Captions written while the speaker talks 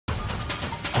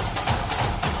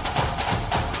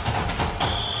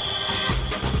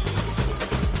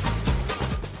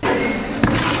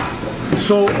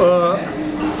So,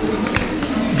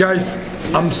 guys,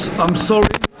 I'm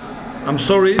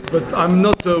sorry, but I'm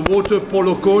not a water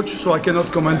polo coach, so I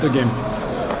cannot comment the game.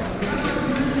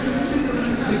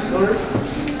 Sorry?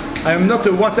 I am not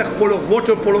a water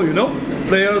polo, you know?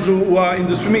 Players who are in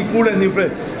the swimming pool and you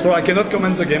play. So I cannot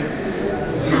comment the game.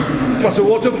 It was a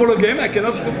water polo game, I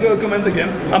cannot comment the game.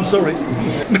 I'm sorry.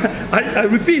 I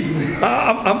repeat,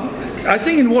 I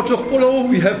think in water polo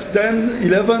we have 10,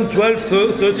 11, 12,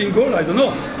 13 goals, I don't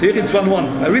know. Here it's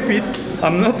 1-1. I repeat,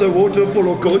 I'm not a water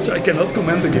polo coach, I cannot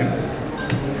comment the game.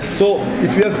 So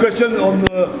if you have questions on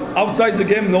outside the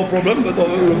game, no problem, but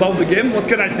about the game, what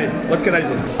can I say? What can I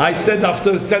say? I said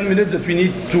after 10 minutes that we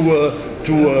need to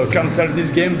cancel this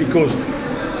game because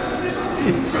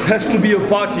it has to be a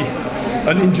party,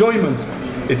 an enjoyment.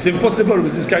 It's impossible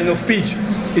with this kind of pitch.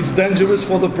 It's dangerous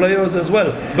for the players as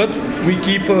well. But we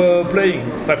keep playing.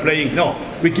 No,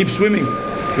 we keep swimming.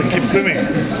 We keep swimming.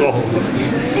 So.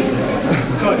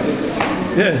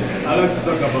 Yeah. I like to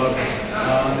talk about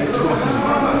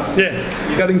yeah.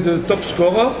 Regarding the top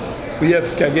scorer, we have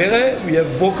Kagere, we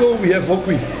have Boko, we have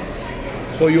Okwi.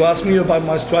 So you ask me about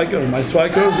my striker. My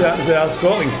strikers, they are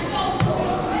scoring.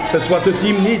 That's what the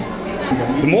team needs.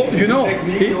 You know,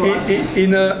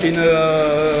 in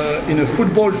a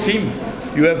football team,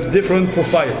 you have different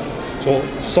profile. So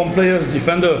some players,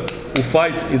 defender, who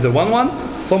fight in the 1-1,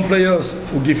 some players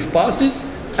who give passes,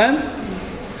 and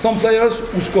some players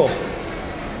who score.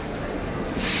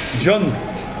 John,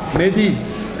 Mehdi,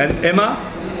 and Emma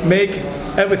make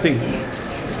everything.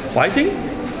 Fighting,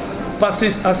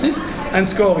 passes, assists, and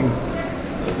scoring.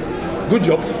 Good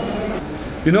job.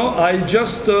 You know, I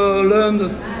just learned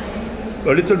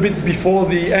a little bit before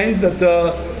the end that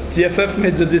TFF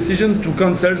made the decision to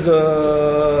cancel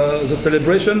the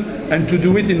celebration and to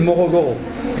do it in Morogoro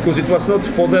because it was not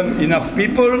for them enough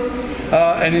people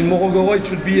and in Morogoro it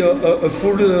should be a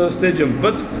full stadium,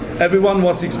 but everyone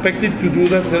was expected to do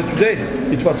that today.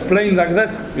 It was plain like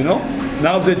that, you know.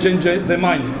 Now they change their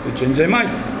mind.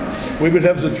 We will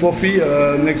have the trophy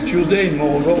next Tuesday in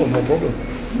Morogoro, no problem.